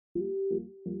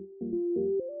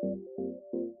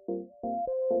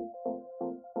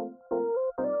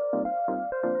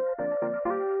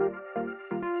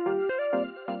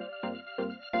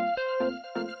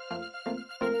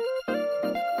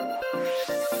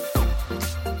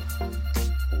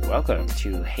Welcome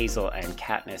to Hazel and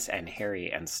Katniss and Harry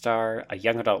and Star, a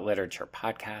young adult literature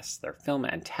podcast, their film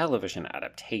and television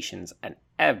adaptations, and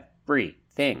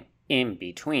everything in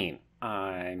between.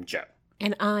 I'm Joe.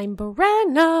 And I'm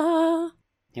Brenna.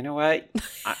 You know what?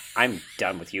 I'm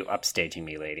done with you upstaging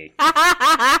me, lady.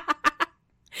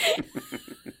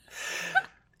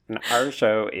 And our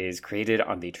show is created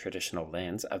on the traditional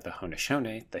lands of the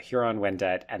Haudenosaunee, the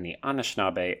Huron-Wendat, and the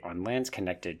Anishinaabe on lands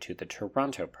connected to the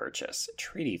Toronto Purchase,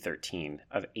 Treaty 13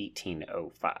 of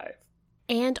 1805.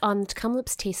 And on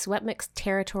Tk'emlúps te Secwépemc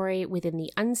territory within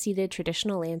the unceded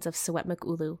traditional lands of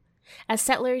Secwépemc-Ulu. As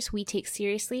settlers, we take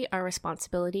seriously our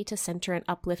responsibility to center and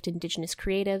uplift Indigenous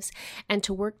creatives and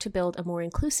to work to build a more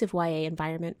inclusive YA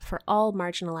environment for all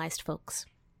marginalized folks.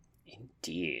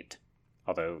 Indeed.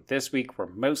 Although this week we're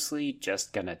mostly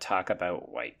just gonna talk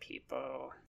about white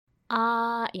people.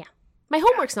 Yeah. My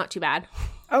homework's not too bad.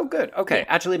 Oh, good. Okay. Yeah.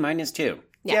 Actually, mine is too.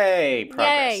 Yeah. Yay!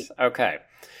 Progress. Yay. Okay.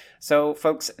 So,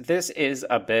 folks, this is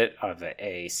a bit of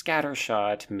a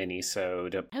scattershot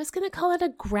mini-sode. I was gonna call it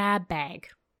a grab bag.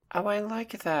 Oh, I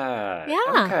like that.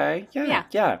 Yeah. Okay.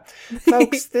 Yeah.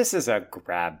 Folks, this is a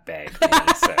grab bag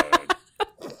mini-sode,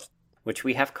 which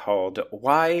we have called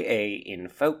YA in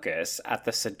Focus at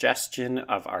the suggestion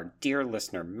of our dear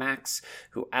listener Max,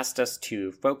 who asked us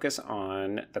to focus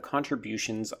on the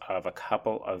contributions of a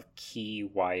couple of key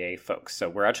YA folks. So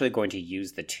we're actually going to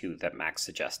use the two that Max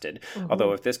suggested. Mm-hmm.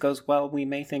 Although if this goes well, we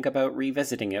may think about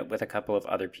revisiting it with a couple of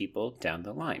other people down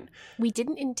the line. We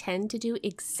didn't intend to do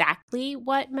exactly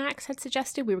what Max had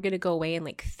suggested. We were going to go away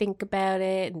and think about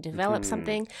it and develop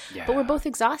something. Yeah. But we're both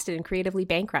exhausted and creatively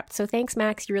bankrupt. So thanks,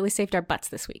 Max. You really saved our butts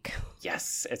this week.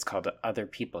 Yes, it's called Other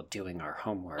People Doing Our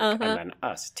Homework and then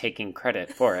us taking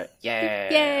credit for it. Yay!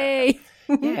 Yay!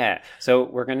 Yeah. So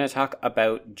we're going to talk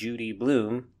about Judy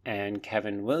Blume and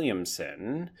Kevin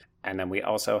Williamson. And then we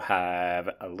also have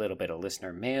a little bit of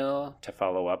listener mail to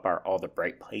follow up our All the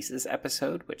Bright Places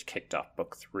episode, which kicked off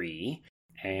book 3.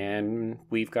 And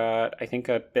we've got, I think,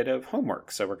 a bit of homework.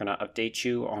 So we're going to update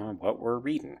you on what we're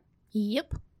reading.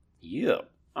 Yep.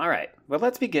 All right. Well,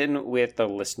 let's begin with the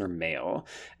listener mail,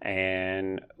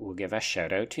 and we'll give a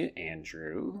shout out to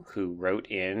Andrew, who wrote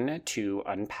in to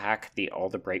unpack the All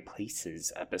the Bright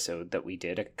Places episode that we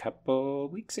did a couple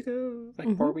weeks ago,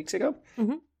 4 weeks ago.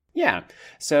 Mm-hmm. Yeah.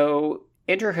 So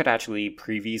Andrew had actually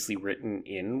previously written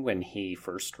in when he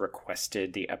first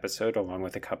requested the episode along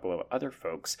with a couple of other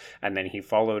folks, and then he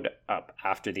followed up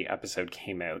after the episode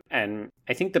came out. And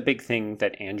I think the big thing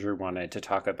that Andrew wanted to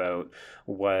talk about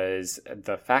was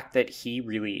the fact that he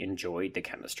really enjoyed the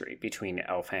chemistry between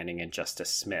Elle Fanning and Justice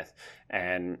Smith.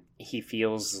 And he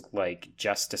feels like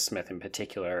Justice Smith in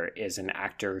particular is an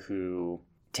actor who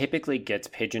typically gets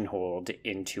pigeonholed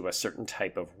into a certain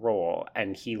type of role,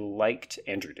 and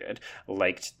Andrew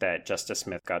liked that Justice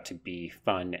Smith got to be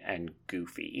fun and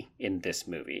goofy in this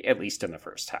movie, at least in the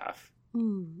first half.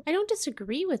 I don't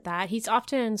disagree with that. He's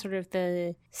often sort of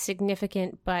the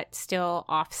significant but still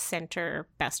off-center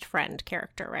best friend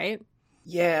character, right?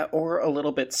 Yeah, or a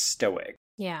little bit stoic.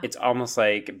 Yeah. It's almost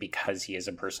like because he is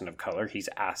a person of color, he's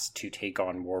asked to take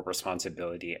on more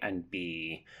responsibility and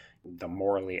be the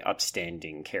morally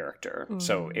upstanding character.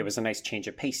 So it was a nice change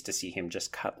of pace to see him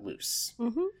just cut loose.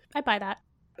 I buy that.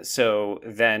 So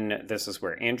then this is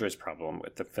where Andrew's problem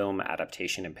with the film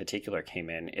adaptation in particular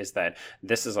came in, is that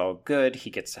this is all good,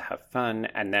 he gets to have fun,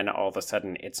 and then all of a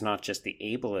sudden it's not just the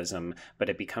ableism, but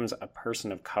it becomes a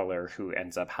person of color who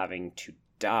ends up having to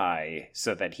die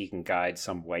so that he can guide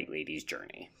some white lady's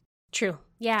journey. True.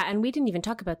 Yeah, and we didn't even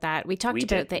talk about that. We talked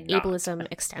about the ableism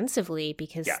extensively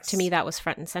because to me that was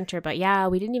front and center. But yeah,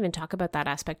 we didn't even talk about that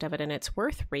aspect of it, and it's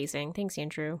worth raising. Thanks,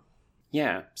 Andrew.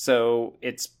 Yeah, so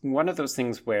it's one of those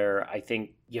things where I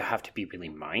think you have to be really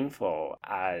mindful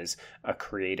as a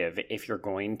creative if you're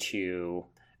going to,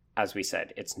 as we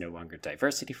said, it's no longer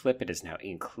diversity flip, it is now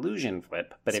inclusion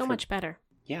flip. But so much better.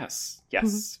 Yes,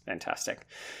 fantastic.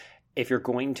 If you're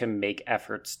going to make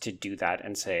efforts to do that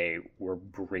and say, we're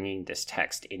bringing this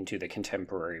text into the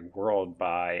contemporary world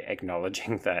by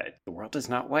acknowledging that the world is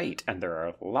not white and there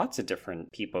are lots of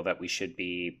different people that we should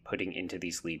be putting into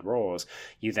these lead roles,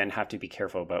 you then have to be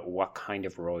careful about what kind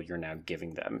of role you're now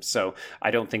giving them. So I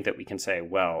don't think that we can say,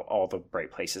 well, All the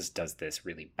Bright Places does this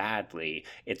really badly.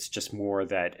 It's just more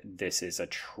that this is a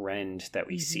trend that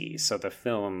we see. So the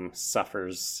film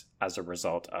suffers as a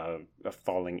result of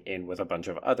falling in with a bunch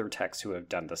of other texts who have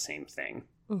done the same thing.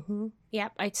 Yeah,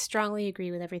 I strongly agree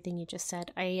with everything you just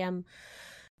said.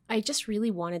 I just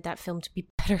really wanted that film to be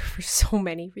better for so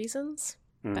many reasons.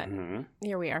 But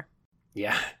here we are.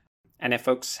 Yeah. And if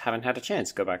folks haven't had a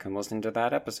chance, go back and listen to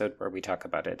that episode where we talk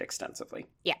about it extensively.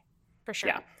 Yeah, for sure.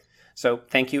 Yeah. So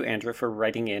thank you, Andrew, for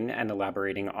writing in and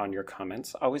elaborating on your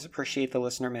comments. Always appreciate the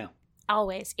listener mail.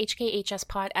 Always.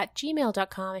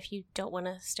 hkhspod@gmail.com if you don't want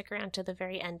to stick around to the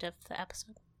very end of the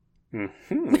episode.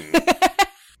 Mm-hmm.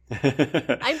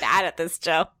 I'm bad at this,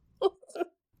 Joe.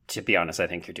 To be honest, I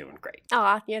think you're doing great.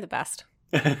 Aw, you're the best.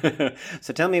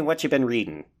 So tell me what you've been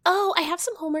reading. Oh, I have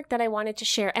some homework that I wanted to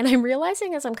share, and I'm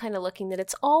realizing as I'm kind of looking that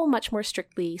it's all much more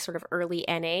strictly sort of early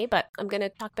NA, but I'm going to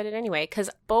talk about it anyway, because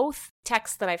both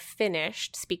texts that I've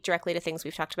finished speak directly to things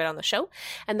we've talked about on the show,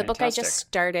 and the book I just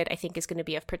started I think is going to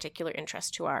be of particular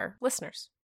interest to our listeners.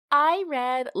 I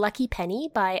read Lucky Penny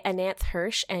by Ananth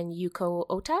Hirsch and Yuko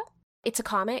Ota. It's a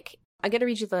comic. I'm going to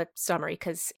read you the summary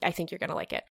because I think you're going to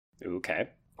like it. Okay.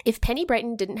 If Penny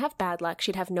Brighton didn't have bad luck,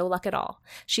 she'd have no luck at all.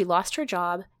 She lost her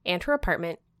job and her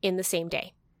apartment in the same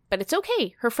day. But it's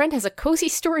okay. Her friend has a cozy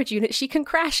storage unit she can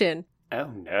crash in. Oh,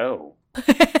 no.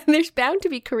 There's bound to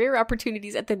be career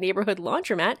opportunities at the neighborhood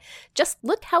laundromat. Just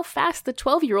look how fast the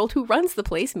 12-year-old who runs the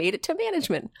place made it to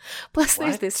management. Plus,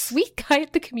 there's this sweet guy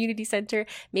at the community center.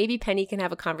 Maybe Penny can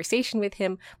have a conversation with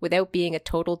him without being a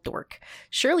total dork.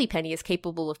 Surely Penny is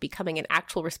capable of becoming an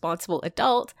actual responsible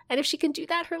adult, and if she can do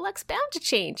that, her luck's bound to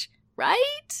change,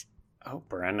 right? Oh,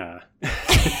 Brenna.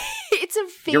 It's a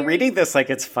very... You're reading this like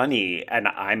it's funny, and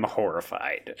I'm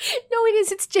horrified. No, it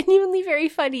is. It's genuinely very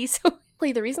funny. So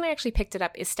the reason I actually picked it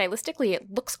up is stylistically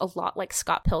it looks a lot like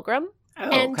Scott Pilgrim. Oh,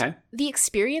 and okay. The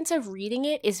experience of reading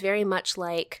it is very much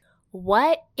like,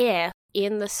 what if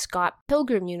in the Scott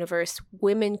Pilgrim universe,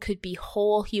 women could be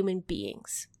whole human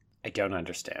beings? I don't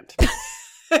understand.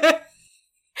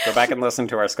 Go back and listen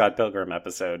to our Scott Pilgrim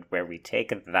episode where we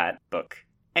take that book,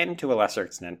 and to a lesser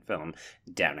extent film,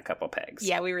 down a couple pegs.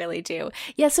 Yeah, we really do.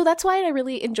 Yeah, so that's why I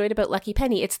really enjoyed about Lucky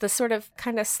Penny. It's the sort of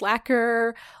kind of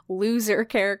slacker, loser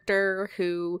character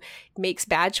who makes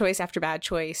bad choice after bad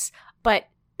choice. But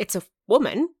it's a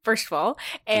woman, first of all,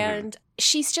 and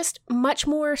she's just much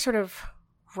more sort of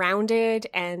rounded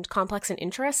and complex and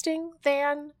interesting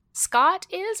than Scott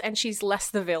is, and she's less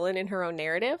the villain in her own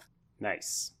narrative.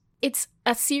 Nice. It's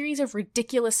a series of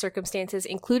ridiculous circumstances,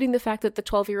 including the fact that the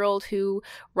 12-year-old who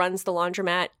runs the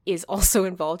laundromat is also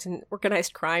involved in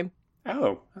organized crime.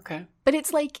 Oh, okay. But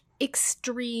it's like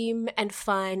extreme and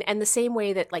fun, and the same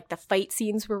way that like the fight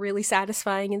scenes were really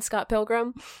satisfying in Scott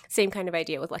Pilgrim, same kind of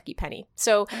idea with Lucky Penny.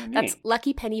 So that's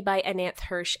Lucky Penny by Ananth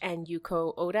Hirsch and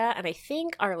Yuko Ota, and I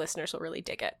think our listeners will really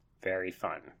dig it. Very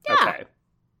fun. Yeah. Okay.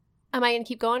 Am I going to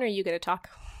keep going, or are you going to talk?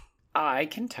 I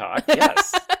can talk,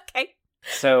 yes. Okay.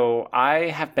 So I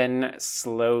have been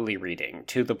slowly reading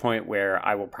to the point where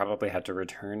I will probably have to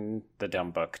return the dumb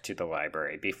book to the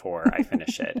library before I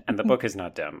finish it. And the book is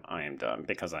not dumb. I am dumb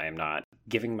because I am not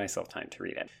giving myself time to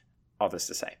read it. All this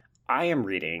to say, I am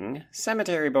reading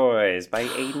Cemetery Boys by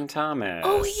Aiden Thomas.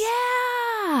 Oh,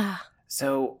 yeah.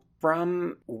 So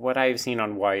from what I've seen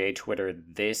on YA Twitter,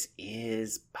 this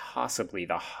is possibly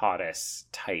the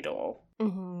hottest title.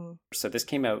 Mm-hmm. So this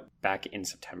came out back in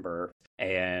September,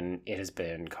 and it has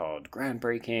been called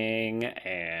groundbreaking,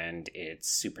 and it's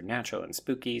supernatural and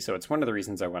spooky. So it's one of the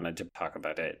reasons I wanted to talk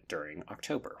about it during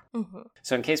October. Mm-hmm.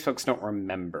 So in case folks don't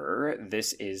remember,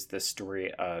 this is the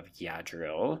story of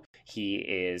Yadril. He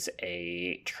is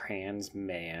a trans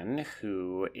man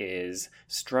who is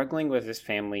struggling with his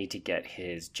family to get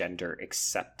his gender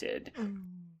accepted. Mm.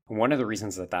 One of the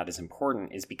reasons that that is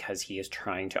important is because he is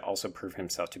trying to also prove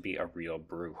himself to be a real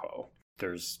brujo.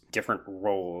 There's different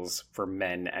roles for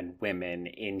men and women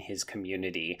in his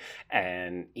community,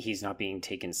 and he's not being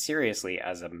taken seriously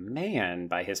as a man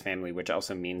by his family, which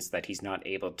also means that he's not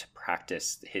able to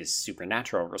practice his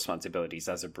supernatural responsibilities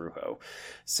as a brujo.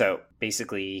 So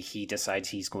basically, he decides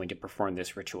he's going to perform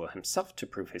this ritual himself to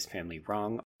prove his family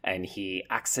wrong, and he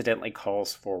accidentally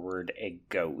calls forward a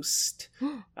ghost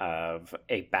of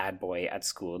a bad boy at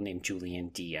school named Julian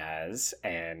Diaz,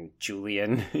 and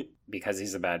Julian, because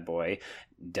he's a bad boy,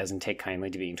 doesn't take kindly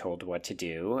to being told what to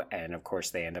do, and of course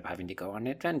they end up having to go on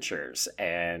adventures,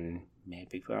 and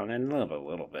maybe fall in love a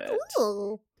little bit.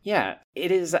 Ooh. Yeah,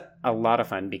 it is a lot of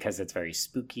fun because it's very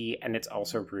spooky, and it's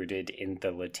also rooted in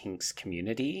the Latinx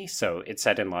community, so it's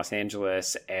set in Los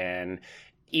Angeles, and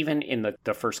even in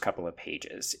the first couple of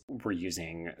pages, we're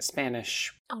using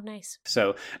Spanish. Oh, nice.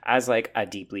 So as like a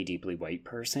deeply, deeply white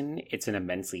person, it's an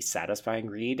immensely satisfying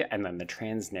read. And then the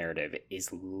trans narrative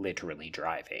is literally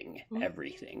driving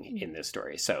everything in this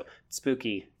story. So it's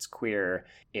spooky, it's queer,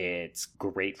 it's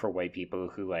great for white people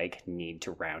who like need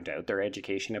to round out their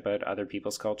education about other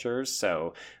people's cultures.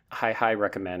 So I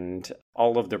recommend.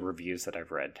 All of the reviews that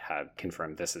I've read have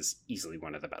confirmed this is easily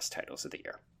one of the best titles of the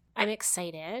year. I'm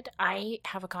excited. I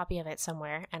have a copy of it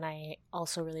somewhere, and I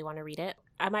also really want to read it.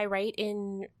 am I right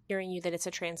in hearing you that it's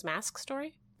a trans masc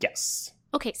story? Yes.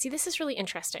 Okay, see, this is really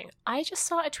interesting. I just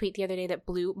saw a tweet the other day that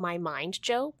blew my mind,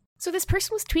 Joe. So this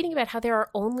person was tweeting about how there are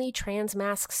only trans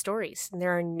masc stories and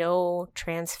there are no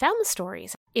trans femme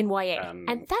stories in YA. And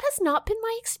that has not been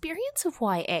my experience of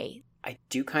YA. I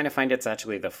do kind of find it's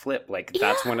actually the flip. Like,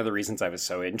 that's one of the reasons I was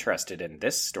so interested in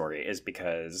this story, is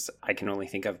because I can only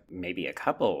think of maybe a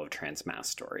couple of trans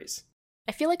masc stories.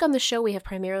 I feel like on the show we have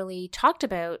primarily talked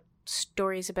about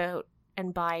stories about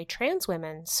and by trans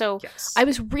women. So Yes. I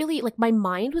was really, like, my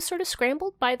mind was sort of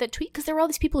scrambled by the tweet because there were all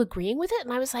these people agreeing with it.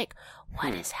 And I was like,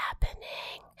 what is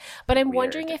happening? But I'm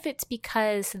wondering if it's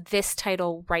because this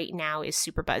title right now is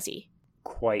super buzzy.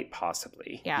 Quite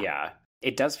possibly. Yeah.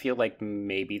 It does feel like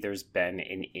maybe there's been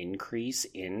an increase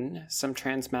in some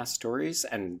trans masc stories,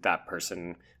 and that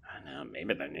person, I don't know,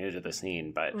 maybe they're new to the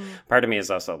scene, but part of me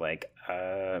is also like,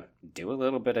 do a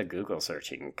little bit of Google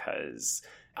searching, because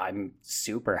I'm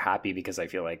super happy because I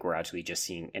feel like we're actually just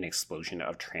seeing an explosion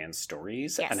of trans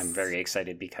stories. Yes. And I'm very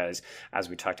excited because, as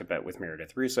we talked about with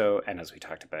Meredith Russo, and as we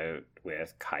talked about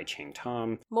with Kai Ching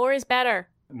Tom, More is better.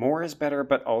 more is better,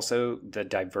 but also the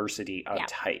diversity of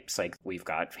types. Like, we've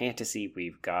got fantasy,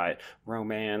 we've got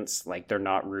romance, like, they're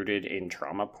not rooted in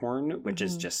trauma porn, which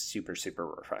is just super, super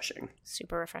refreshing.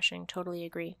 Super refreshing. Totally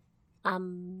agree.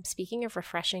 Speaking of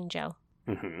refreshing, Joe,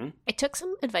 Mm-hmm. I took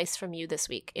some advice from you this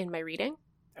week in my reading.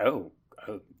 Oh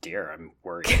dear, I'm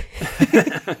worried.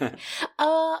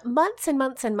 Months and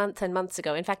months and months and months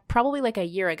ago, in fact, probably like a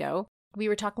year ago, we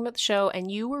were talking about the show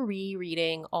and you were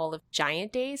rereading all of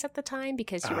Giant Days at the time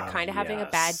because you were kind of having a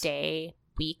bad day,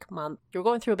 week, month. You were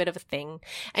going through a bit of a thing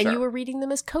and you were reading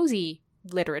them as cozy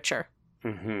literature.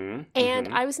 Mm-hmm. And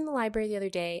I was in the library the other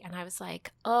day and I was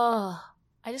like,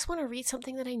 I just want to read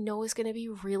something that I know is going to be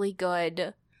really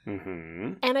good.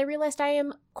 Mm-hmm. And I realized I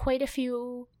am quite a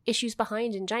few issues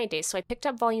behind in Giant Days. So I picked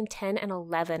up volume 10 and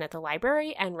 11 at the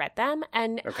library and read them.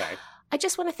 And I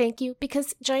just want to thank you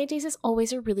because Giant Days is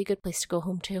always a really good place to go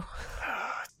home to.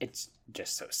 It's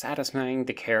just so satisfying.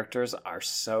 The characters are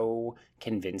so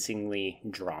convincingly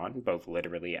drawn, both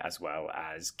literally as well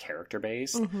as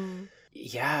character-based. Mm-hmm.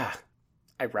 Yeah,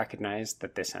 I recognize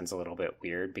that this sounds a little bit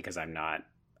weird because I'm not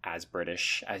as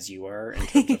British as you are in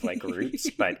terms of like roots,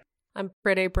 but I'm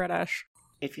pretty British.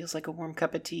 It feels like a warm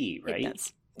cup of tea, right? It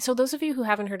does. So those of you who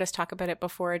haven't heard us talk about it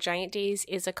before, Giant Days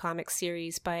is a comic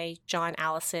series by John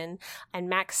Allison, and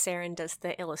Max Sarin does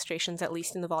the illustrations, at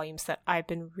least in the volumes that I've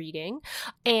been reading.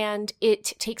 And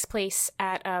it takes place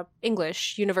at a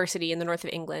English university in the north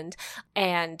of England,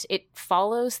 and it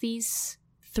follows these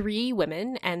 3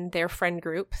 women and their friend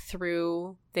group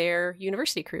through their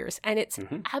university careers. And it's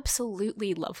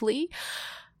absolutely lovely.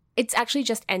 It's actually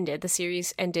just ended. The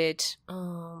series ended,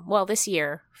 this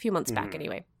year, a few months back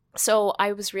anyway. So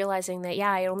I was realizing that,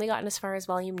 I had only gotten as far as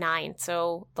volume 9.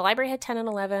 So the library had 10 and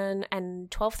 11, and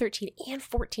 12, 13, and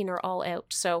 14 are all out.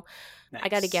 So I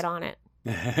got to get on it.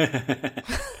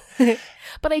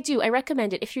 But I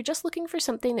recommend it if you're just looking for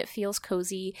something that feels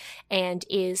cozy and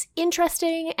is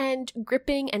interesting and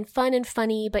gripping and fun and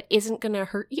funny, but isn't going to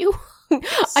hurt you.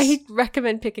 Yes. I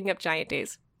recommend picking up Giant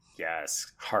Days.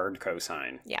 Yes, hard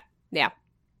cosign. Yeah.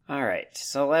 All right,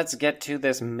 so let's get to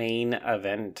this main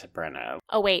event, Brenna.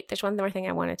 Oh, wait, there's one more thing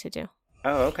I wanted to do.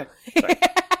 Oh, okay. Sorry.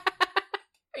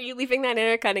 Are you leaving that in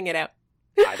or cutting it out?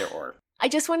 Either or. I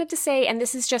just wanted to say, and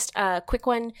this is just a quick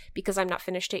one because I'm not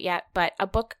finished it yet, but a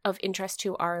book of interest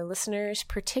to our listeners,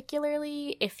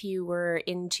 particularly if you were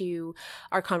into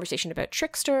our conversation about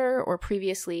Trickster or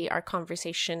previously our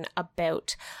conversation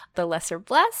about The Lesser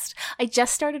Blessed. I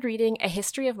just started reading A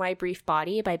History of My Brief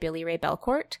Body by Billy Ray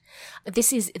Belcourt.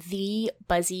 This is the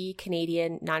buzzy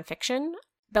Canadian nonfiction.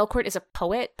 Belcourt is a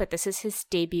poet, but this is his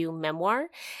debut memoir,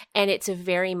 and it's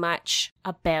very much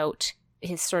about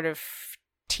his sort of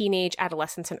teenage,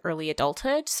 adolescence, and early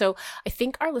adulthood. So I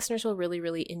think our listeners will really,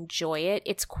 really enjoy it.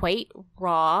 It's quite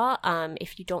raw.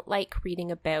 If you don't like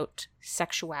reading about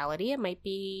sexuality, it might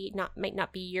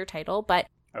not be your title, but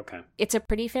it's a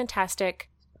pretty fantastic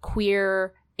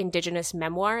queer Indigenous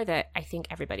memoir that I think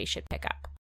everybody should pick up.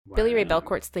 Wow. Billy Ray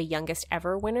Belcourt's the youngest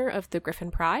ever winner of the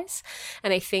Griffin Prize,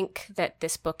 and I think that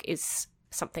this book is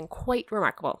something quite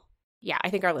remarkable. Yeah, I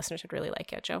think our listeners would really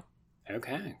like it, Joe.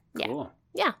 Okay, cool.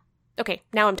 Yeah. Okay,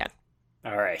 now I'm done.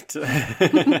 All right.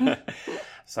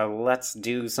 So let's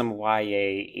do some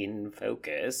YA in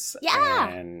focus. Yeah.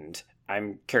 And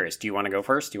I'm curious, do you want to go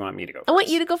first? Do you want me to go first? I want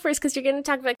you to go first because you're going to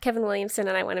talk about Kevin Williamson,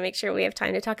 and I want to make sure we have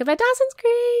time to talk about Dawson's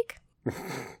Creek.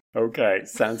 Okay,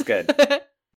 sounds good.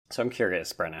 So I'm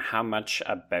curious, Brenna, how much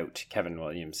about Kevin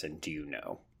Williamson do you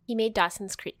know? He made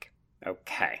Dawson's Creek.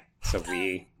 Okay. So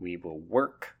we will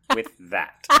work with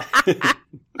that.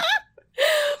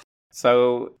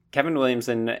 So Kevin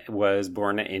Williamson was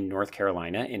born in North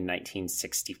Carolina in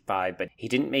 1965, but he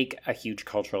didn't make a huge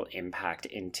cultural impact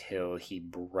until he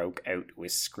broke out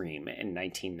with Scream in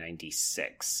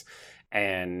 1996.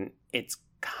 And it's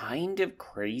kind of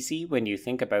crazy when you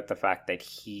think about the fact that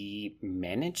he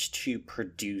managed to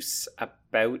produce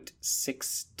about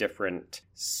 6 different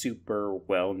super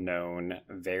well-known,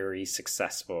 very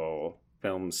successful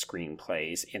film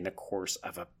screenplays in the course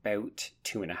of about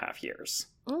 2.5 years.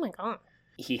 Oh my God.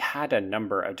 He had a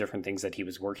number of different things that he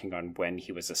was working on when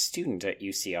he was a student at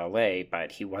UCLA,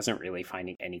 but he wasn't really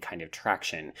finding any kind of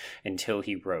traction until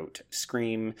he wrote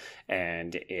Scream,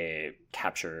 and it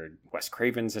captured Wes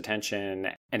Craven's attention,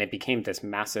 and it became this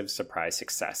massive surprise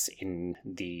success in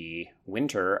the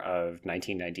winter of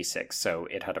 1996. So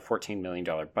it had a $14 million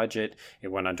budget. It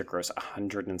went on to gross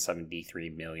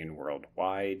 $173 million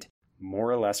worldwide.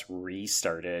 More or less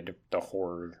restarted the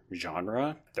horror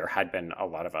genre. There had been a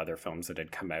lot of other films that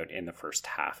had come out in the first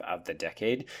half of the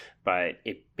decade, but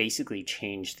it basically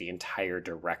changed the entire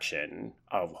direction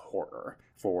of horror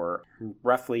for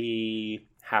roughly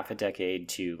half a decade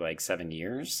to like 7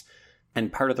 years.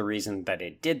 And part of the reason that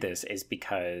it did this is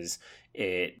because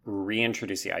it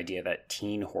reintroduced the idea that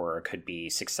teen horror could be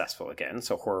successful again.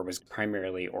 So horror was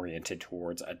primarily oriented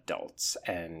towards adults,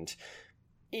 and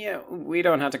yeah, we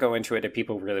don't have to go into it if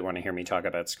people really want to hear me talk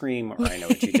about Scream or I Know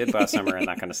What You Did Last Summer and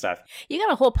that kind of stuff. You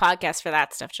got a whole podcast for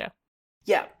that stuff, Joe.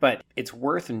 Yeah, but it's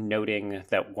worth noting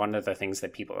that one of the things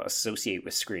that people associate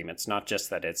with Scream, it's not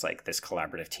just that it's like this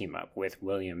collaborative team up with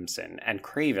Williamson and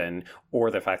Craven,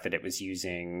 or the fact that it was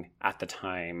using, at the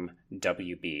time,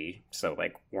 WB, so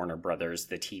like Warner Brothers,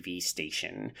 the TV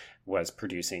station, was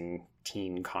producing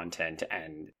teen content,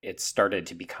 and it started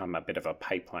to become a bit of a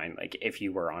pipeline. Like if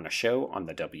you were on a show on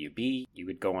the WB, you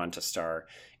would go on to star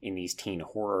in these teen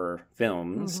horror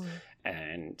films,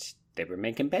 and they were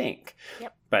making bank.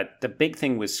 Yep. But the big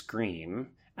thing was Scream,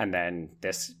 and then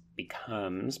this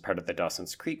becomes part of the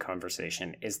Dawson's Creek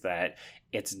conversation, is that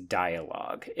its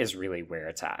dialogue is really where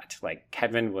it's at. Like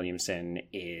Kevin Williamson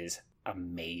is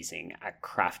amazing at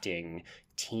crafting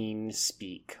teen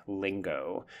speak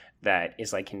lingo that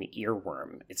is like an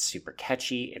earworm. It's super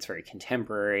catchy, it's very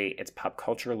contemporary, it's pop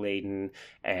culture laden,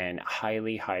 and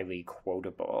highly, highly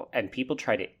quotable. And people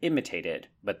try to imitate it,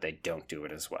 but they don't do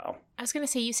it as well. I was going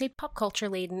to say, you say pop culture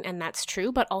laden, and that's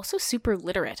true, but also super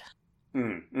literate.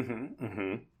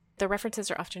 The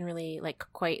references are often really like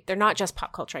they're not just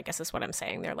pop culture, I guess is what I'm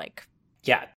saying. They're like...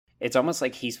 Yeah, it's almost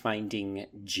like he's finding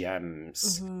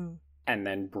gems and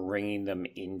then bringing them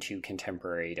into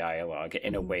contemporary dialogue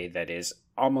in a way that is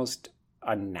almost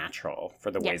unnatural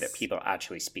for the way that people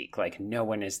actually speak. Like, no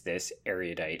one is this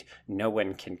erudite. No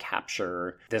one can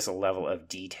capture this level of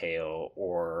detail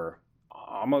or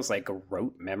almost like a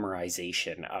rote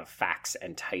memorization of facts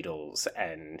and titles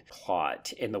and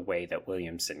plot in the way that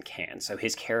Williamson can. So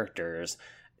his characters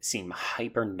seem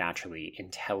hyper naturally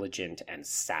intelligent and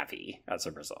savvy as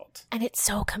a result. And it's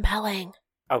so compelling.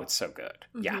 Oh, it's so good.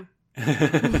 Yeah.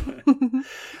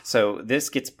 So this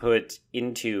gets put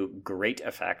into great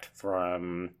effect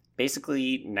from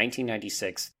basically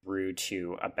 1996 through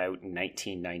to about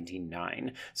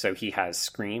 1999. So he has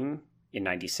Scream in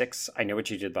 96, I Know What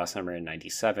You Did Last Summer in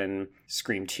 97,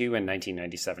 Scream 2 in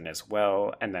 1997 as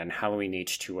well, and then Halloween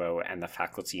H2O and The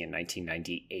Faculty in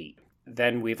 1998.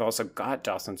 Then we've also got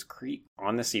Dawson's Creek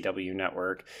on the CW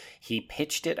network. He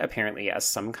pitched it apparently as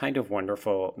some kind of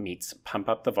wonderful meets Pump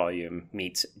Up the Volume,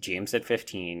 meets James at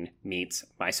 15, meets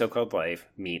My So-Called Life,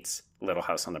 meets Little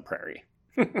House on the Prairie.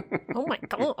 Oh my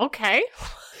God, okay.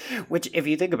 Which, if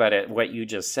you think about it, what you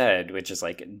just said, which is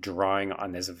like drawing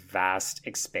on this vast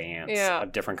expanse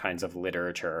of different kinds of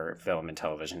literature, film, and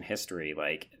television history,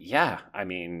 like, yeah, I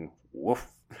mean, woof,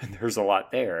 there's a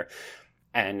lot there.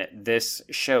 And this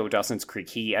show, Dawson's Creek,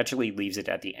 he actually leaves it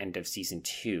at the end of season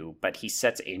 2, but he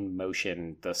sets in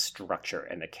motion the structure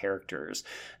and the characters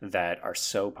that are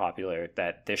so popular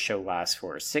that this show lasts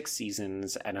for 6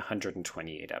 seasons and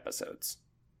 128 episodes.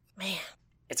 Man.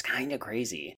 It's kind of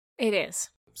crazy. It is.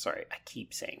 Sorry, I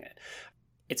keep saying it.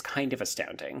 It's kind of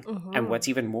astounding. And what's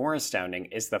even more astounding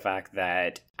is the fact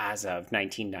that as of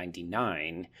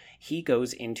 1999, he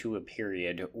goes into a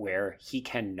period where he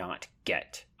cannot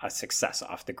get a success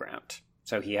off the ground.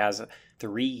 So he has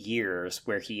 3 years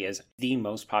where he is the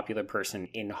most popular person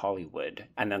in Hollywood,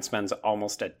 and then spends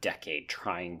almost a decade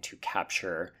trying to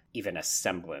capture even a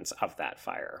semblance of that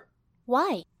fire.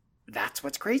 Why? That's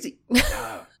what's crazy.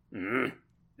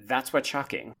 That's what's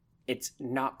shocking. it's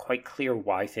not quite clear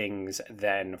why things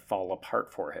then fall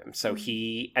apart for him. So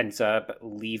he ends up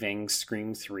leaving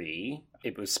Scream 3.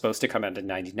 It was supposed to come out in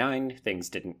 99. Things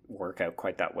didn't work out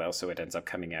quite that well, so it ends up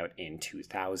coming out in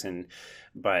 2000.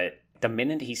 But the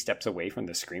minute he steps away from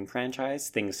the Scream franchise,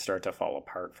 things start to fall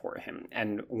apart for him.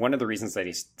 And one of the reasons that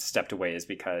he stepped away is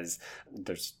because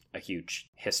there's a huge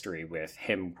history with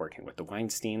him working with the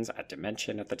Weinsteins at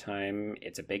Dimension at the time.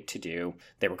 It's a big to-do.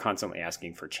 They were constantly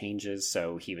asking for changes,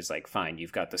 so he was like, fine,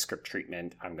 you've got the script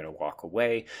treatment, I'm going to walk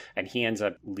away. And he ends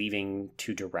up leaving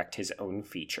to direct his own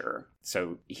feature.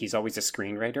 So he's always a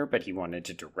screenwriter, but he wanted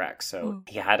to direct. So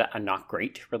he had a not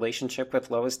great relationship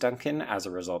with Lois Duncan as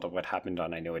a result of what happened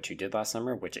on I Know What You Did Last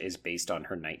Summer, which is based on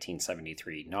her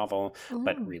 1973 novel,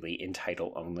 but really in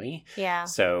title only. Yeah.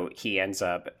 So he ends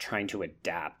up trying to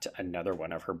adapt another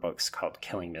one of her books called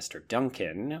Killing Mr.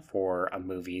 Duncan for a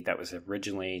movie that was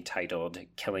originally titled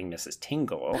Killing Mrs.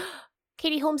 Tingle.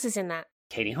 Katie Holmes is in that.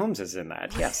 Katie Holmes is in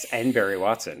that, yes, and Barry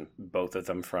Watson, both of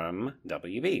them from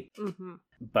WB. Mm-hmm.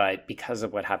 But because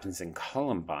of what happens in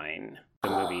Columbine, the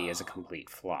movie is a complete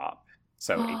flop.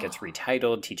 So it gets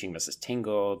retitled, Teaching Mrs.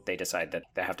 Tingle. They decide that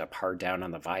they have to par down on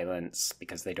the violence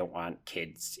because they don't want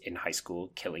kids in high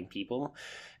school killing people.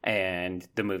 And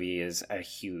the movie is a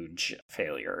huge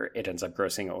failure. It ends up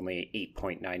grossing only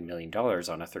 $8.9 million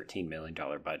on a $13 million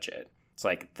budget. It's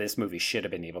like this movie should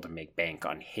have been able to make bank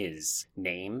on his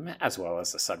name as well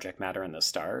as the subject matter and the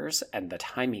stars. And the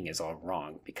timing is all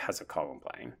wrong because of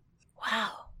Columbine.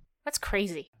 Wow. That's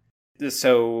crazy.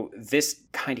 So this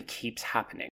kind of keeps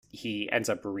happening. He ends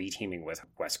up reteaming with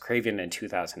Wes Craven in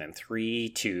 2003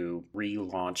 to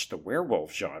relaunch the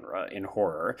werewolf genre in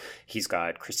horror. He's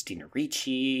got Christina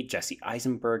Ricci, Jesse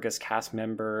Eisenberg as cast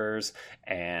members,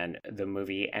 and the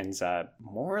movie ends up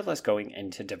more or less going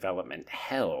into development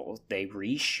hell. They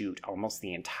reshoot almost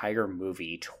the entire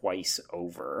movie twice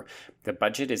over. The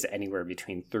budget is anywhere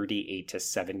between $38 to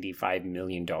 $75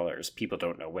 million. People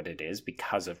don't know what it is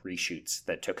because of reshoots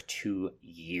that took 2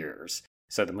 years.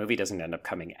 So the movie doesn't end up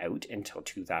coming out until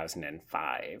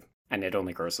 2005, and it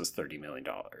only grosses $30 million.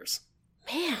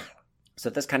 Man. So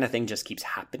this kind of thing just keeps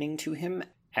happening to him,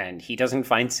 and he doesn't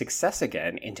find success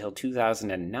again until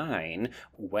 2009,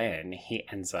 when he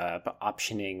ends up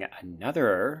optioning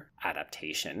another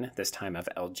adaptation, this time of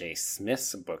L.J.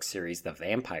 Smith's book series, The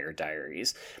Vampire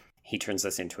Diaries. He turns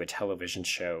this into a television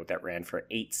show that ran for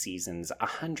 8 seasons,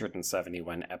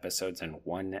 171 episodes, and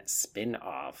 1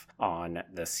 spin-off on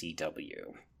the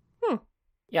CW.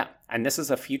 Yeah, and this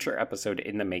is a future episode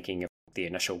in the making. The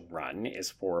initial run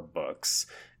is 4 books,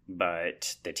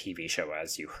 but the TV show,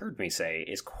 as you heard me say,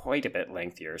 is quite a bit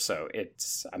lengthier, so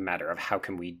it's a matter of how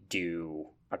can we do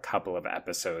a couple of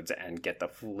episodes and get the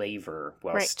flavor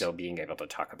while still being able to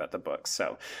talk about the book.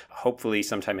 So hopefully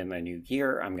sometime in the new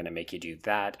year, I'm going to make you do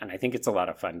that. And I think it's a lot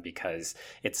of fun because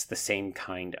it's the same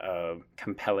kind of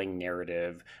compelling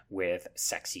narrative with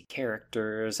sexy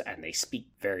characters and they speak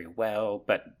very well,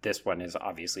 but this one is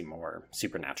obviously more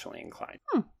supernaturally inclined.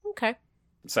 Okay.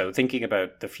 So thinking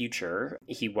about the future,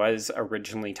 he was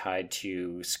originally tied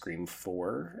to Scream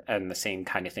 4, and the same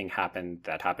kind of thing happened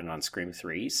on Scream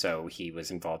 3. So he was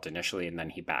involved initially, and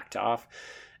then he backed off.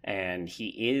 And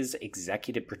he is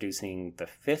executive producing the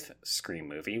 5th Scream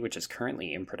movie, which is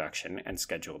currently in production and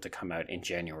scheduled to come out in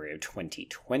January of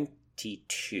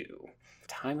 2022.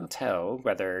 Time will tell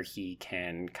whether he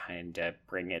can kind of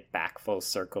bring it back full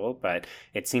circle, but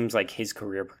it seems like his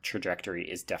career trajectory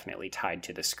is definitely tied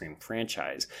to the Scream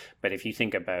franchise. But if you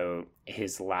think about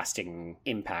his lasting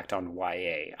impact on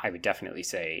YA, I would definitely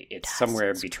say it's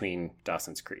somewhere between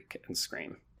Dawson's Creek and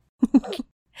Scream.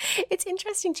 It's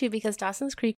interesting too because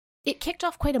Dawson's Creek, it kicked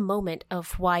off quite a moment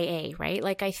of YA, right?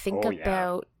 Like I think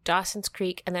about Dawson's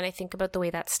Creek, and then I think about the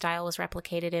way that style was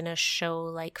replicated in a show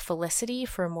like Felicity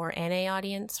for a more NA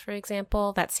audience, for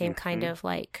example. That same kind of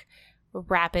like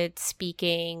rapid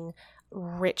speaking,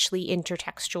 richly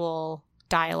intertextual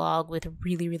dialogue with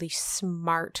really, really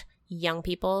smart young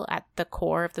people at the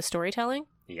core of the storytelling.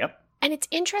 Yep. And it's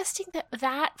interesting that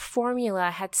that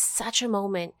formula had such a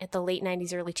moment at the late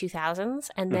 90s, early 2000s,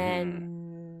 and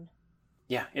then...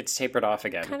 Yeah, it's tapered off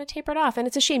again. Kind of tapered off, and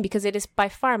it's a shame because it is by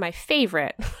far my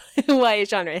favorite YA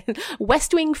genre.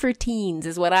 West Wing for teens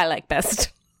is what I like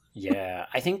best. Yeah,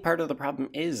 I think part of the problem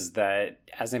is that,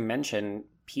 as I mentioned,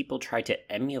 people try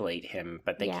to emulate him,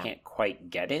 but they can't quite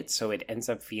get it, so it ends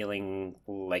up feeling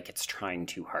like it's trying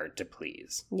too hard to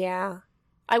please. Yeah.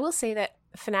 I will say that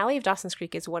finale of Dawson's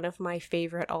Creek is one of my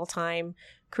favorite all-time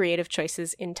creative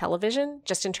choices in television,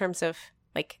 just in terms of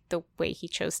like the way he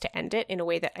chose to end it in a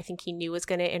way that I think he knew was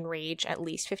going to enrage at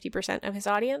least 50% of his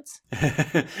audience.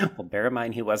 Well, bear in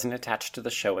mind, he wasn't attached to the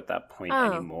show at that point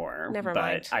anymore. Never but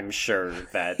mind. I'm sure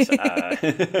that,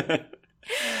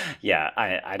 yeah,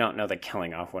 I don't know that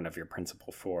killing off one of your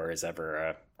principal four is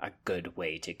ever a good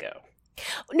way to go.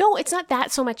 No, it's not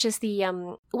that so much as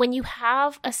the, when you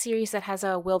have a series that has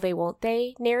a will they, won't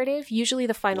they narrative, usually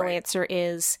the final answer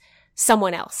is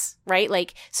someone else, right?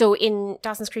 Like, so in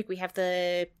Dawson's Creek, we have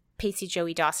the Pacey,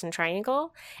 Joey, Dawson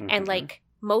triangle, and like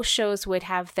most shows would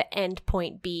have the end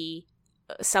point be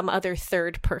some other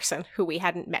third person who we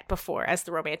hadn't met before as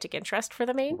the romantic interest for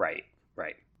the main. Right.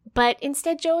 But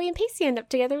instead, Joey and Pacey end up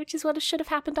together, which is what should have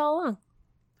happened all along.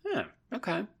 Yeah,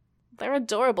 okay. They're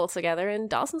adorable together, and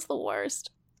Dawson's the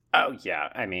worst. Oh, yeah.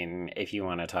 I mean, if you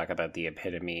want to talk about the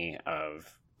epitome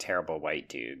of terrible white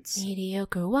dudes.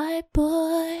 Mediocre white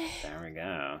boy. There we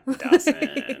go.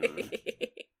 Dawson.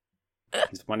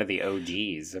 He's one of the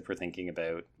OGs if we're thinking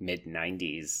about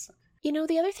mid-90s. You know,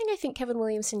 the other thing I think Kevin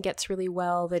Williamson gets really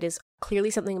well that is clearly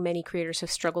something many creators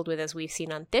have struggled with, as we've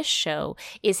seen on this show,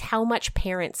 is how much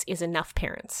parents is enough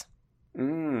parents.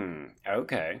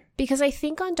 Okay. Because I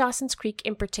think on Dawson's Creek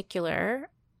in particular,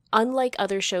 unlike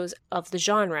other shows of the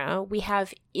genre, we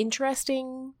have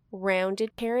interesting,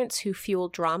 rounded parents who fuel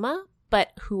drama,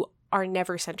 but who are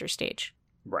never center stage.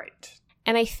 Right.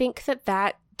 And I think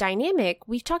that dynamic,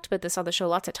 we've talked about this on the show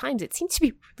lots of times, it seems to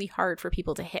be really hard for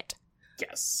people to hit.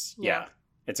 Yes. Yeah.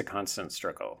 It's a constant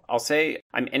struggle. I'll say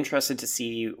I'm interested to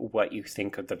see what you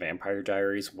think of the Vampire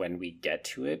Diaries when we get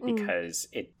to it, because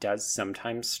it does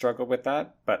sometimes struggle with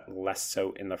that, but less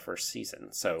so in the first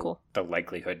season. So The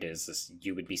likelihood is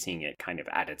you would be seeing it kind of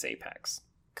at its apex.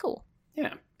 Cool.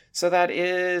 Yeah. So that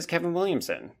is Kevin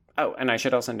Williamson. Oh, and I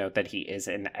should also note that he is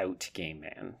an out gay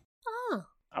man.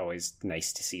 Always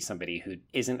nice to see somebody who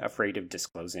isn't afraid of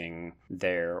disclosing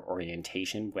their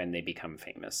orientation when they become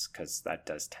famous, because that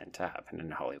does tend to happen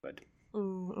in Hollywood.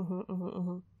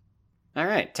 All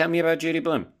right, tell me about Judy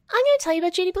Blume. I'm going to tell you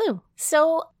about Judy Blume.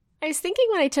 So I was thinking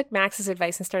when I took Max's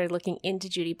advice and started looking into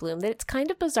Judy Blume that it's kind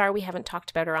of bizarre we haven't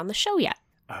talked about her on the show yet.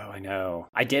 Oh, I know.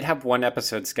 I did have one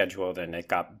episode scheduled and it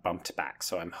got bumped back,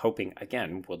 so I'm hoping,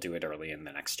 again, we'll do it early in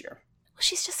the next year.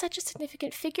 She's just such a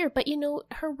significant figure, but you know,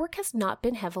 her work has not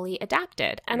been heavily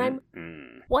adapted. And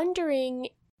I'm wondering,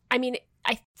 I mean,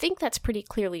 I think that's pretty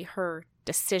clearly her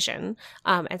decision,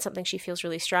 and something she feels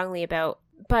really strongly about.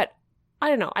 But I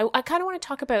don't know. I kind of want to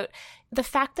talk about the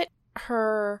fact that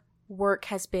her work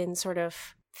has been sort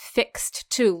of fixed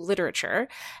to literature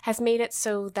has made it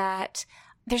so that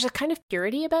there's a kind of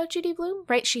purity about Judy Blume,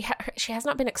 right? She has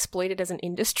not been exploited as an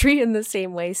industry in the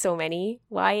same way so many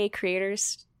YA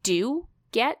creators do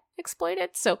get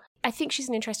exploited. So I think she's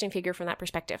an interesting figure from that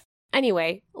perspective.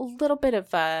 Anyway, a little bit of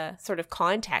sort of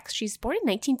context. She's born in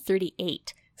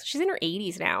 1938. So she's in her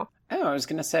 80s now. Oh, I was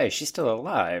going to say, she's still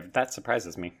alive. That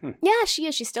surprises me. Yeah, she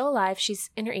is. She's still alive. She's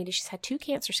in her 80s. She's had 2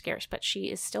 cancer scares, but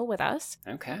she is still with us.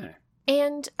 Okay.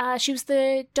 And she was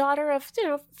the daughter of,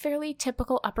 fairly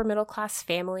typical upper middle class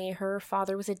family. Her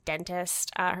father was a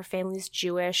dentist. Her family's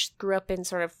Jewish. Grew up in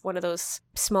sort of one of those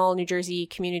small New Jersey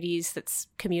communities that's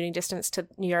commuting distance to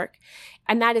New York.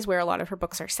 And that is where a lot of her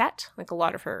books are set. Like a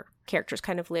lot of her characters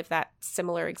kind of live that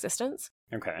similar existence.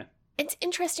 Okay. It's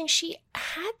interesting. She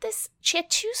had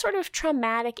 2 sort of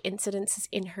traumatic incidences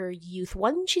in her youth.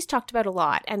 One she's talked about a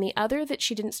lot, and the other that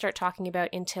she didn't start talking about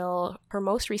until her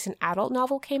most recent adult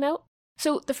novel came out.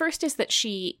 So the first is that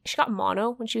she got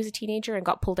mono when she was a teenager and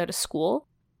got pulled out of school.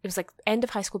 It was like end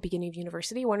of high school, beginning of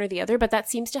university, one or the other, but that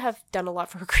seems to have done a lot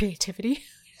for her creativity,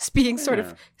 just being sort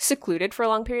of secluded for a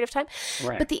long period of time.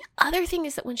 Right. But the other thing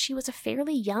is that when she was a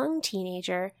fairly young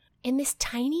teenager, in this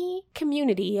tiny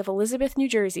community of Elizabeth, New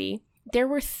Jersey, there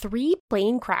were 3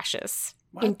 plane crashes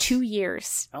in 2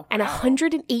 years, and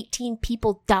 118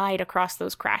 people died across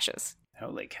those crashes.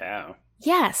 Holy cow.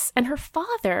 Yes, and her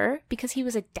father, because he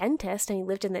was a dentist and he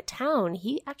lived in the town,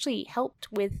 he actually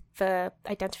helped with the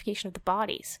identification of the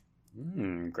bodies.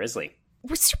 Grisly. It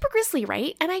was super grisly,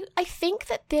 right? And I think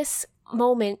that this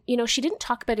moment, she didn't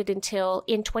talk about it until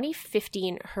in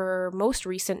 2015, her most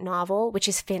recent novel, which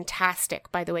is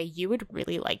fantastic, by the way, you would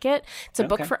really like it. It's a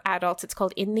book for adults. It's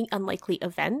called In the Unlikely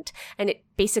Event, and it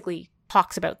basically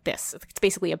talks about this. It's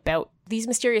basically about these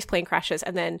mysterious plane crashes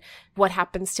and then what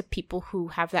happens to people who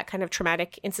have that kind of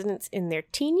traumatic incidents in their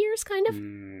teen years, kind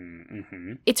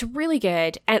of. It's really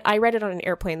good. And I read it on an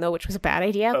airplane, though, which was a bad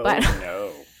idea. Oh, but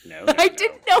no. I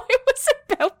didn't know it was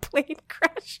about plane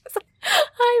crashes.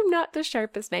 I'm not the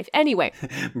sharpest knife. Anyway.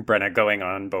 Brenna going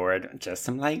on board. Just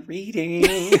some light reading.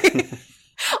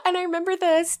 And I remember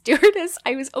the stewardess,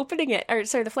 I was opening it, or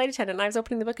sorry, the flight attendant, and I was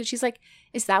opening the book, and she's like,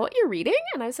 "Is that what you're reading?"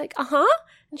 And I was like, "Uh-huh."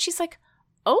 And she's like,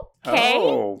 "Okay."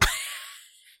 Oh.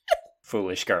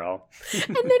 Foolish girl.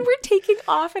 And then we're taking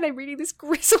off, and I'm reading this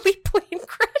grisly plane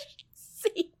crash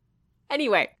scene.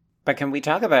 Anyway. But can we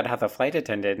talk about how the flight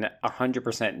attendant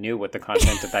 100% knew what the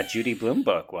content of that Judy Blume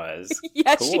book was?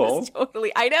 Yeah, cool. She was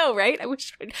totally, I know, right? I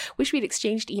wish we'd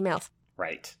exchanged emails.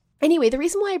 Right. Anyway, the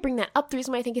reason why I bring that up, the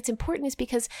reason why I think it's important is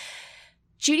because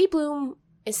Judy Blume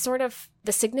is sort of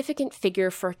the significant figure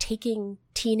for taking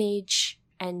teenage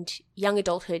and young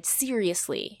adulthood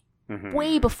seriously,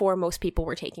 way before most people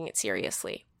were taking it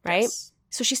seriously, right? Yes.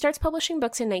 So she starts publishing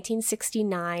books in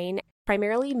 1969,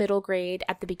 primarily middle grade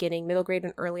at the beginning, middle grade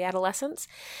and early adolescence.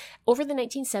 Over the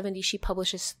 1970s, she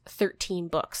publishes 13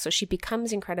 books, so she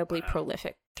becomes incredibly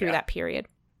prolific through that period.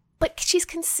 But she's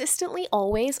consistently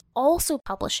always also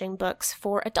publishing books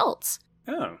for adults.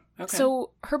 Oh, okay.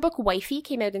 So her book Wifey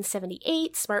came out in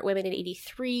 78, Smart Women in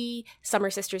 83, Summer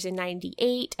Sisters in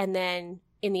 98, and then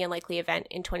In the Unlikely Event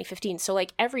in 2015. So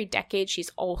like every decade, she's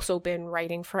also been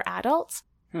writing for adults.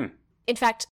 In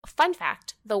fact, fun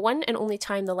fact, the one and only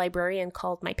time the librarian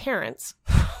called my parents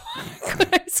when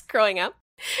I was growing up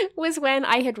was when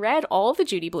I had read all the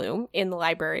Judy Blume in the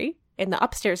library in the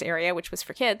upstairs area, which was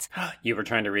for kids. You were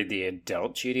trying to read the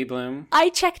adult Judy Blume? I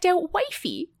checked out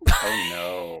Wifey.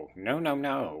 Oh, no.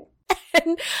 No.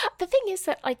 And the thing is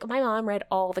that, like, my mom read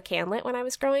all the Canlit when I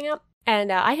was growing up,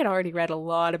 and I had already read a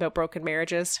lot about broken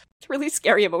marriages. It's really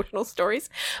scary, emotional stories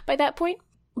by that point.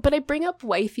 But I bring up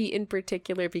Wifey in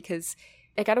particular because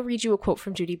I got to read you a quote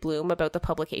from Judy Blume about the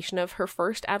publication of her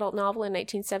first adult novel in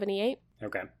 1978.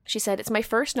 Okay. She said, "It's my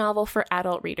first novel for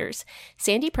adult readers.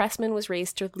 Sandy Pressman was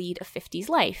raised to lead a 50s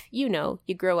life. You know,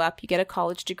 you grow up, you get a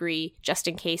college degree, just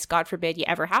in case, God forbid, you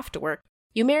ever have to work.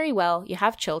 You marry well, you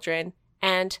have children,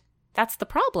 and that's the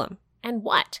problem. And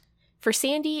what? For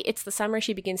Sandy, it's the summer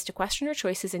she begins to question her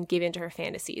choices and give in to her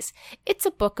fantasies. It's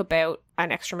a book about an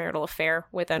extramarital affair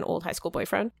with an old high school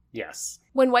boyfriend." Yes.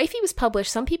 When Wifey was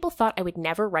published, some people thought I would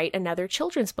never write another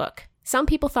children's book. Some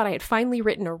people thought I had finally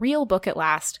written a real book at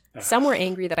last. Some were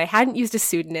angry that I hadn't used a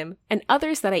pseudonym, and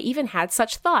others that I even had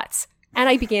such thoughts. And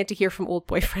I began to hear from old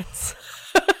boyfriends.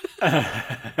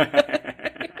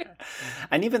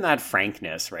 And even that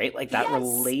frankness, right? Like that Yes.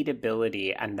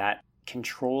 relatability and that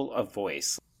control of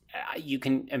voice. You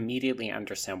can immediately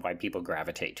understand why people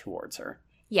gravitate towards her.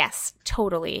 Yes,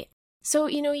 totally. So,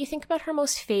 you know, you think about her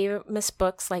most famous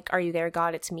books like Are You There,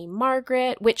 God? It's Me,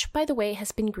 Margaret, which, by the way,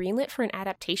 has been greenlit for an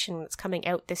adaptation that's coming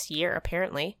out this year,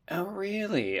 apparently. Oh,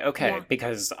 really? Okay, Yeah.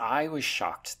 because I was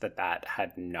shocked that that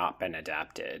had not been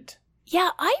adapted.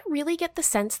 Yeah, I really get the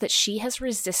sense that she has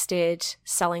resisted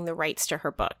selling the rights to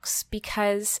her books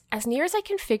because, as near as I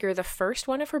can figure, the first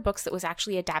one of her books that was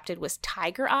actually adapted was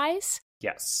Tiger Eyes.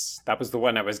 Yes, that was the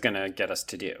one I was going to get us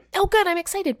to do. Oh, good, I'm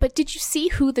excited. But did you see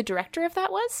who the director of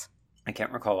that was? I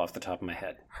can't recall off the top of my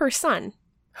head. Her son.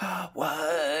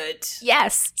 What?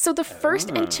 Yes. So the first,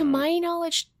 and to my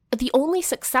knowledge, the only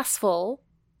successful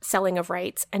selling of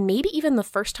rights, and maybe even the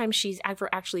first time she's ever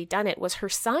actually done it, was her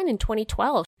son in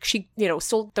 2012. She,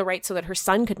 sold the rights so that her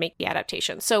son could make the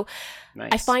adaptation. So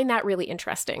Nice. I find that really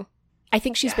interesting. I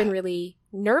think she's been really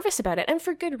nervous about it, and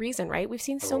for good reason, right? We've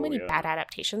seen so many bad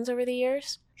adaptations over the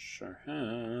years. Sure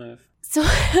have. So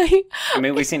I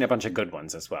mean, we've seen a bunch of good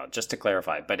ones as well, just to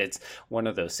clarify, but it's one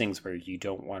of those things where you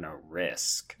don't want to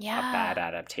risk a bad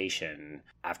adaptation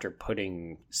after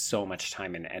putting so much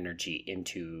time and energy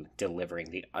into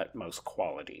delivering the utmost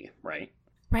quality, right?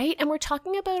 Right? And we're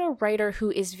talking about a writer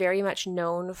who is very much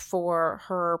known for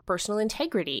her personal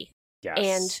integrity. Yes.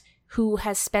 And who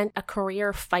has spent a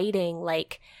career fighting,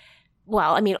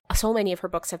 so many of her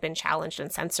books have been challenged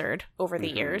and censored over the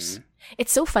years.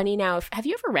 It's so funny now. Have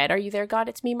you ever read Are You There, God?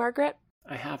 It's Me, Margaret?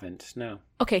 I haven't, no.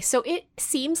 Okay, so it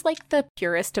seems like the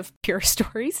purest of pure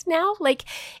stories now. Like,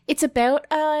 it's about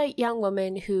a young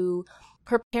woman who,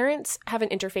 her parents have an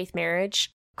interfaith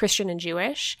marriage, Christian and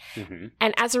Jewish,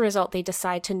 and as a result, they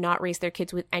decide to not raise their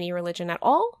kids with any religion at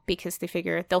all because they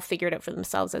figure they'll figure it out for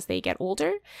themselves as they get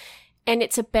older. And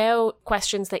it's about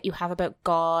questions that you have about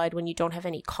God when you don't have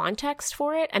any context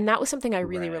for it. And that was something I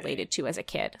really related to as a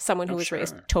kid. Someone who was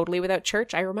raised totally without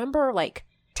church. I remember,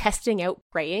 testing out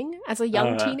praying as a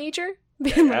young teenager.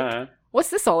 Being what's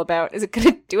this all about? Is it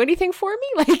going to do anything for me?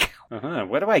 Like,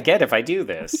 what do I get if I do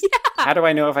this? Yeah. How do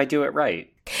I know if I do it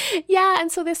right? Yeah,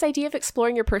 and so this idea of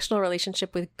exploring your personal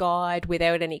relationship with God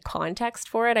without any context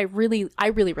for it, I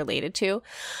really related to.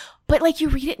 But like, you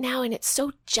read it now and it's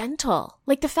so gentle.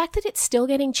 Like, the fact that it's still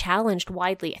getting challenged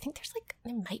widely. I think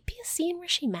there might be a scene where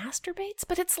she masturbates,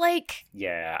 but it's like...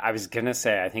 Yeah, I was gonna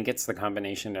say, I think it's the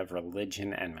combination of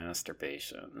religion and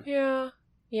masturbation.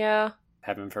 Yeah.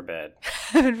 Heaven forbid.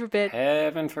 Heaven forbid.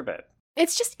 Heaven forbid.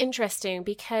 It's just interesting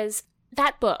because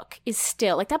that book is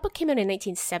still... Like, that book came out in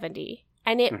 1970,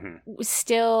 and it was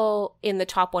still in the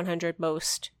top 100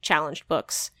 most challenged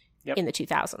books in the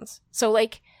 2000s. So,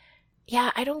 like,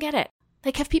 yeah, I don't get it.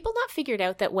 Like, have people not figured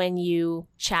out that when you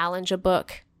challenge a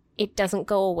book, it doesn't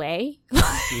go away?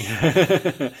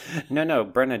 No,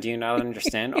 Brenna, do you not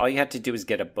understand? All you have to do is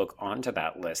get a book onto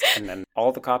that list, and then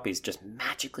all the copies just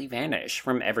magically vanish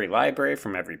from every library,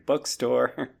 from every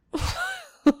bookstore.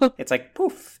 It's like,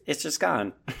 poof, it's just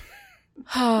gone.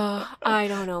 I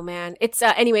don't know, man. It's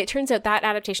anyway, it turns out that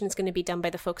adaptation is going to be done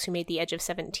by the folks who made The Edge of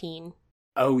 17.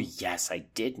 Oh, yes, I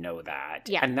did know that.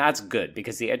 Yeah. And that's good,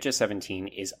 because The Edge of 17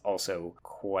 is also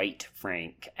quite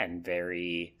frank and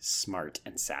very smart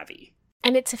and savvy.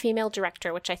 And it's a female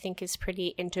director, which I think is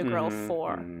pretty integral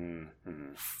for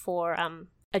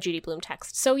a Judy Blume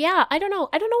text. So yeah, I don't know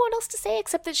what else to say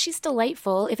except that she's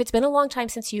delightful. If it's been a long time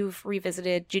since you've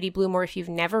revisited Judy Blume, or if you've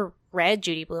never read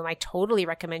Judy Blume, I totally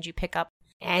recommend you pick up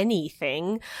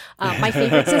anything. My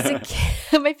favorites as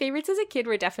a kid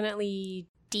were definitely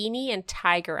Deanie and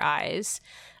Tiger Eyes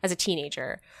as a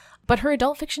teenager. But her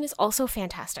adult fiction is also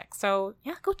fantastic. So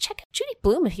yeah, go check out Judy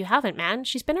Blume if you haven't, man.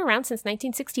 She's been around since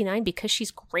 1969 because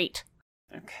she's great.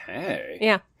 Okay.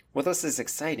 Yeah. Well, this is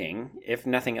exciting. If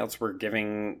nothing else, we're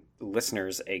giving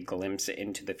listeners a glimpse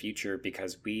into the future,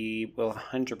 because we will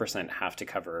 100% have to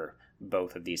cover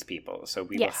both of these people. So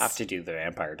we will have to do the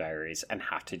Vampire Diaries and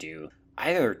have to do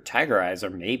either Tiger Eyes, or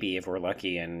maybe, if we're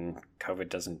lucky and COVID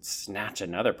doesn't snatch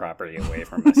another property away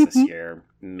from us this year,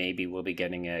 maybe we'll be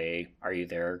getting a Are You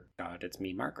There, God, It's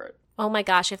Me, Margaret. Oh my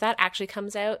gosh, if that actually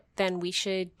comes out, then we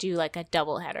should do like a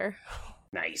doubleheader.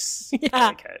 Nice. Yeah. I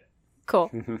like it. Cool.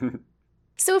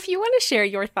 So if you want to share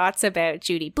your thoughts about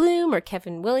Judy Blume or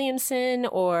Kevin Williamson,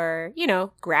 or,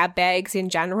 grab bags in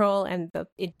general and the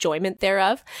enjoyment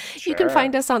thereof, you can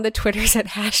find us on the Twitters at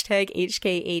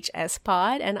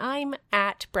 #HKHSPod, and I'm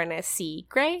at Brenna C.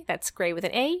 Gray. That's Gray with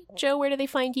an A. Joe, where do they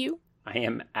find you? I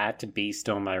am at B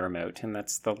Stole My Remote, and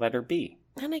that's the letter B.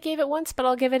 And I gave it once, but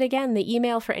I'll give it again. The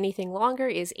email for anything longer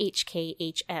is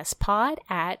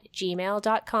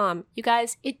hkhspod@gmail.com. You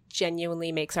guys, it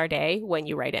genuinely makes our day when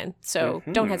you write in. So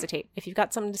don't hesitate. If you've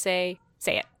got something to say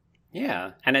it.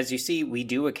 Yeah. And as you see, we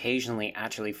do occasionally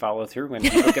actually follow through when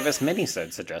people give us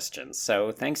mini-sode suggestions.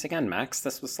 So thanks again, Max.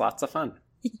 This was lots of fun.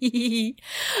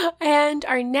 And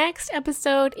our next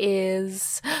episode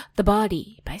is The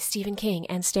Body by Stephen King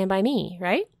and Stand By Me,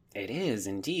 right? It is,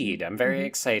 indeed. I'm very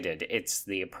excited. It's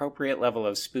the appropriate level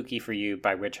of spooky for you,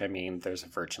 by which I mean there's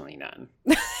virtually none.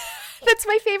 That's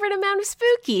my favorite amount of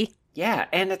spooky. Yeah,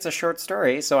 and it's a short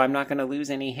story, so I'm not going to lose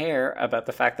any hair about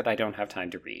the fact that I don't have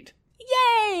time to read.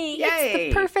 Yay! It's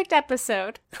the perfect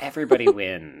episode. Everybody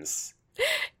wins.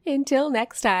 Until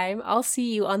next time, I'll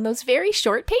see you on those very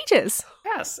short pages.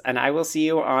 Yes, and I will see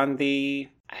you on the...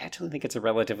 I actually think it's a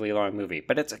relatively long movie,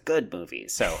 but it's a good movie,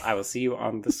 so I will see you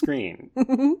on the screen.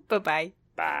 Bye-bye.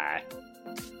 Bye.